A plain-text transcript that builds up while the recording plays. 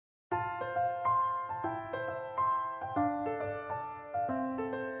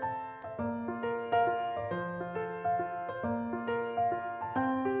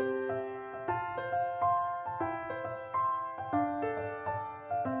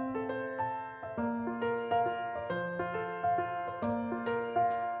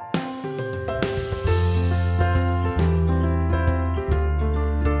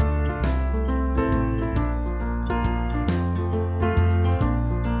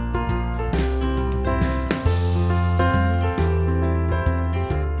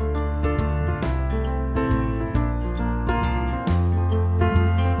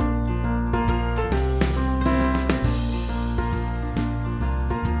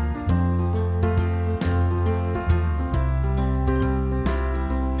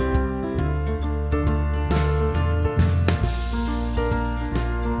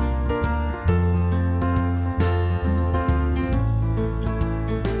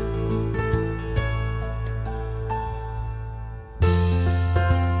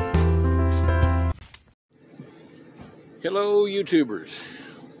Hello YouTubers.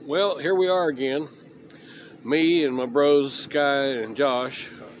 Well, here we are again. Me and my bros Sky and Josh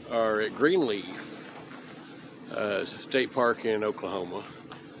are at Greenleaf State Park in Oklahoma,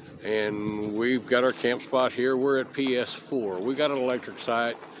 and we've got our camp spot here. We're at PS4. We got an electric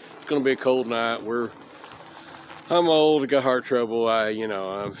site. It's going to be a cold night. I'm old, got heart trouble.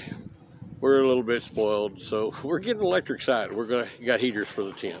 We're a little bit spoiled, so we're getting an electric site. Got heaters for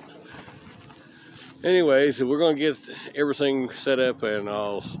the tent. Anyways, we're going to get everything set up, and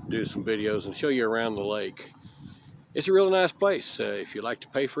I'll do some videos and show you around the lake. It's a really nice place if you like to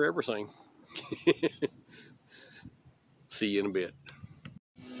pay for everything. See you in a bit.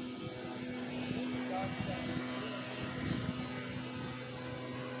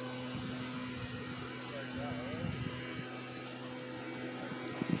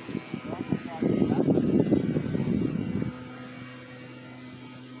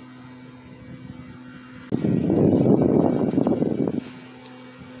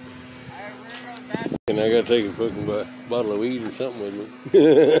 And I gotta take a fucking bottle of weed or something with me.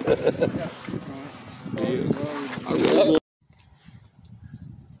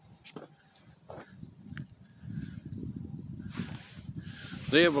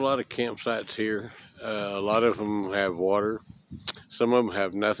 They have a lot of campsites here. A lot of them have water. Some of them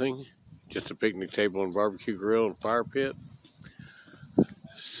have nothing, just a picnic table and barbecue grill and fire pit.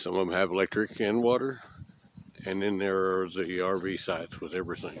 Some of them have electric and water. And then there are the RV sites with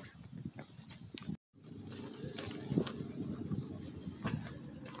everything.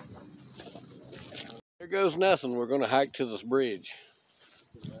 There goes nothing. We're going to hike to this bridge.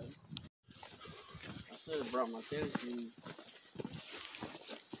 I should have brought my tennis shoes.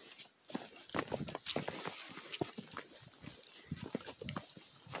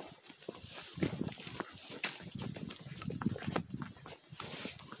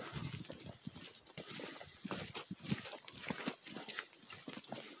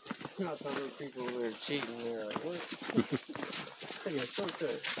 I thought those people were cheating. They're like, what? Hey, it's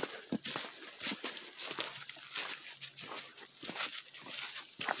okay.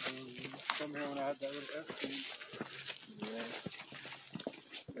 Somehow when I had that little F-speed. Yeah.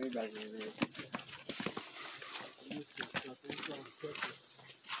 Way back in there.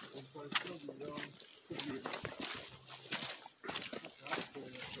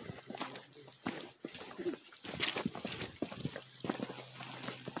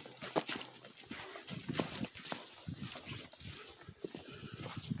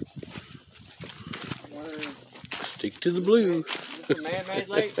 Stick to the blue. Is it a man-made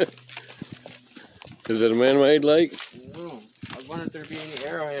lake? Is it a man-made lake? No. I was wondering if there'd be any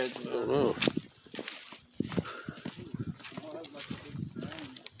arrowheads. I don't know.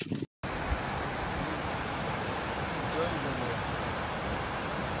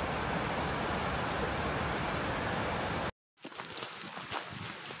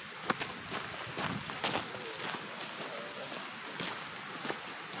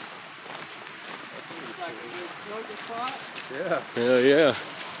 Yeah. Yeah, yeah.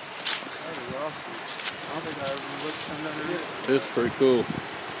 That was awesome. I don't think I ever looked under it. It's pretty cool.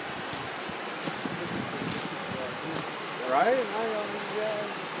 Right?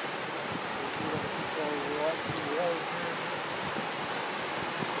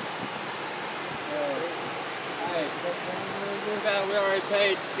 We already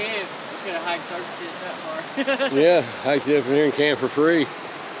paid camp. We could have hiked our shit that far. Yeah, hiked up in here and camp for free.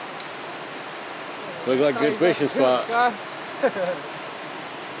 Look like a good fishing spot.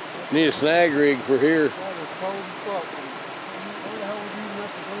 Need a snag rig for here. That was cold as fuck. Where the hell was you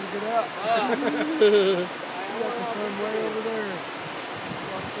enough to get out? You got to come way over there.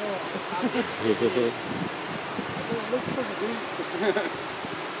 It looks pretty deep.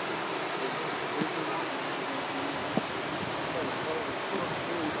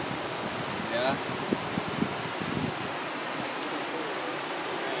 Yeah.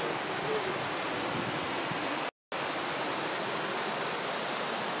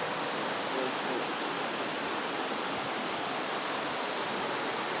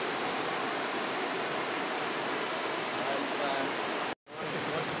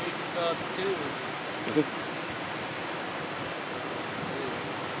 Too. Train.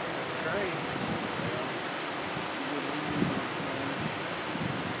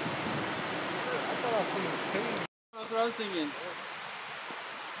 I thought I seen a steam. That's what I was thinking.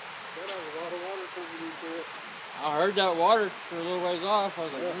 That has a lot of water coming into it. I heard that water for a little ways off. I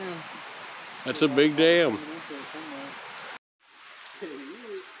was like, man. That's a big dam.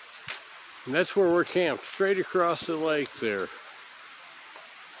 And that's where we're camped, straight across the lake there.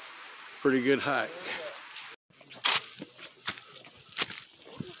 Pretty good hike.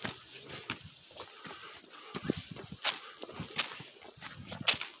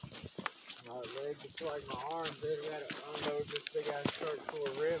 arms. They got unload this big ass truck full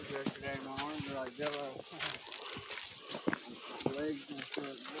of ribs yesterday. My arms are like jello. My legs and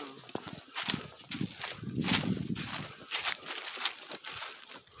shit now.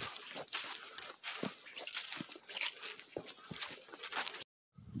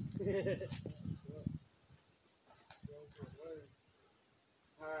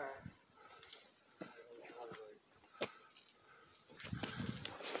 Alright.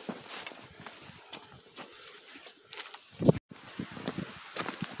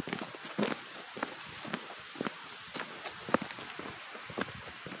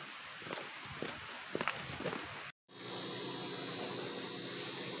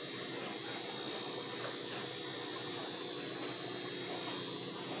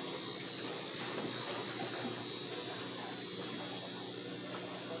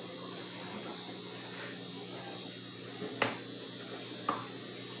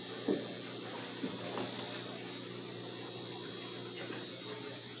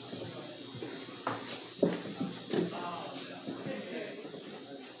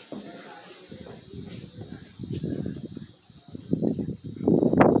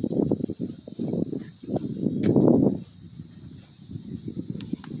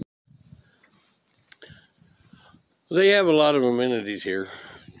 They have a lot of amenities here.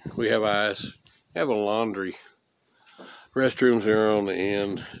 We have ice, have a laundry, restrooms are on the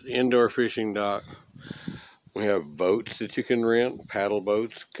end, the indoor fishing dock. We have boats that you can rent, paddle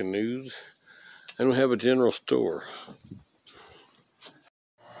boats, canoes, and we have a general store.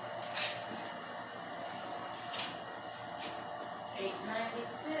 $8.96,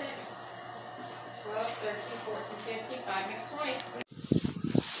 12, 13, 14, 15, 5 mix 20.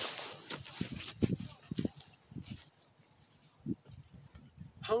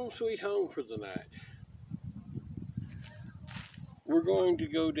 Home sweet home for the night. We're going to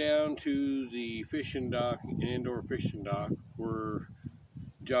go down to the fishing dock, indoor fishing dock, where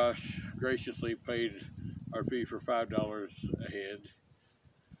Josh graciously paid our fee for $5 a head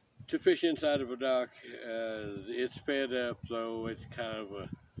to fish inside of a dock. It's fed up, so it's kind of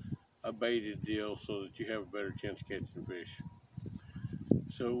a baited deal so that you have a better chance of catching fish.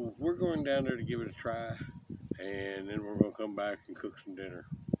 So we're going down there to give it a try, and then we're going to come back and cook some dinner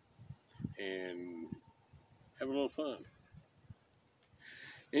and have a little fun.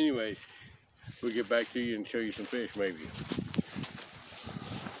 Anyways, we'll get back to you and show you some fish maybe.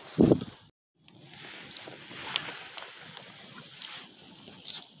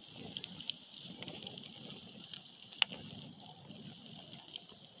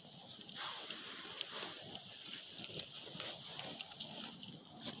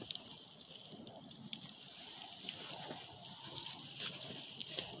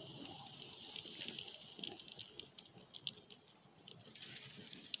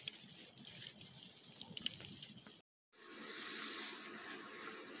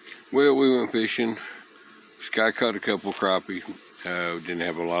 Well, we went fishing. Sky caught a couple crappie. Didn't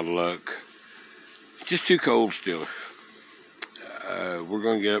have a lot of luck. It's just too cold still. We're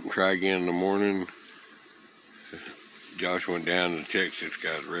gonna get up and try again in the morning. Josh went down to check this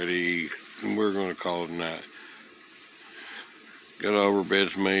guy's ready, and we're gonna call it a night. Got all our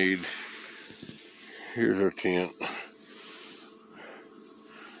beds made. Here's our tent.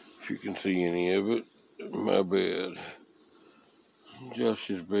 If you can see any of it, my bed.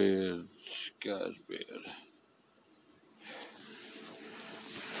 Josh's bed, Sky's bed.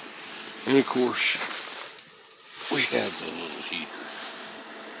 And of course, we have the little heater.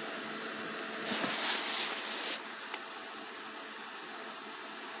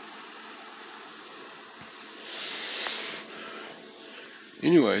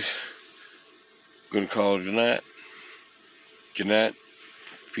 Anyways, I'm gonna call it a night. Good night.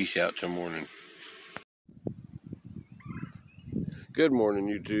 Peace out till morning. Good morning,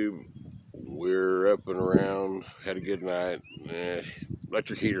 YouTube. We're up and around. Had a good night.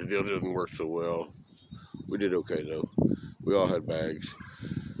 Electric heater still doesn't work so well. We did okay though. We all had bags.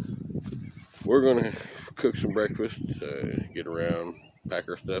 We're gonna cook some breakfast, get around, pack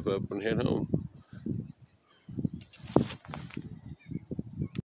our stuff up, and head home.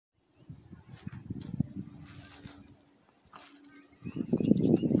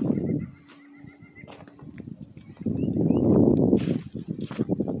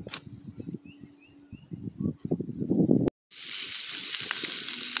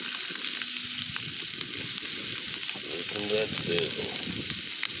 Listen to that sizzle.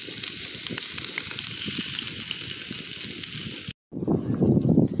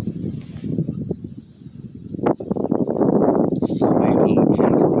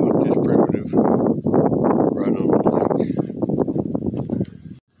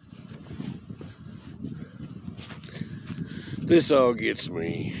 This all gets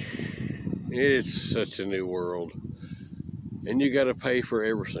me. It's such a new world. And you gotta pay for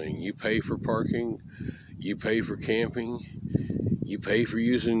everything. You pay for parking, you pay for camping, you pay for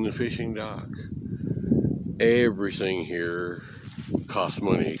using the fishing dock. Everything here costs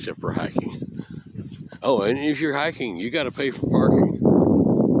money except for hiking. Oh, and if you're hiking, you gotta pay for parking.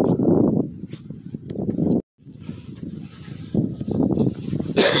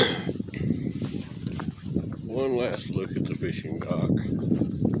 One last look at the fishing dock.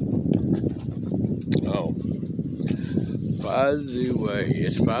 Oh, by the way,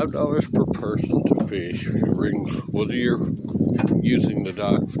 it's $5 per person to fish, whether you're using the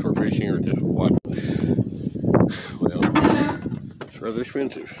dock for fishing or just watching. Well, it's rather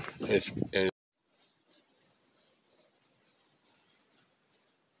expensive.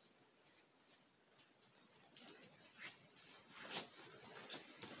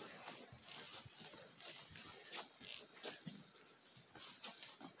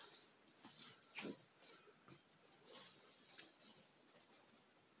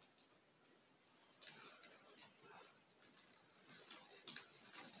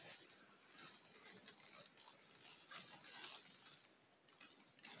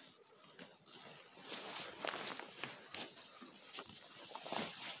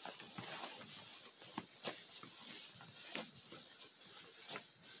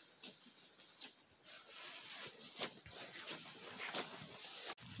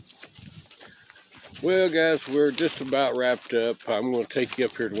 Well, guys, we're just about wrapped up. I'm going to take you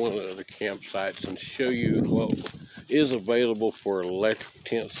up here to one of the campsites and show you what is available for electric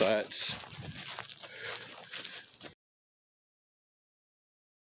tent sites.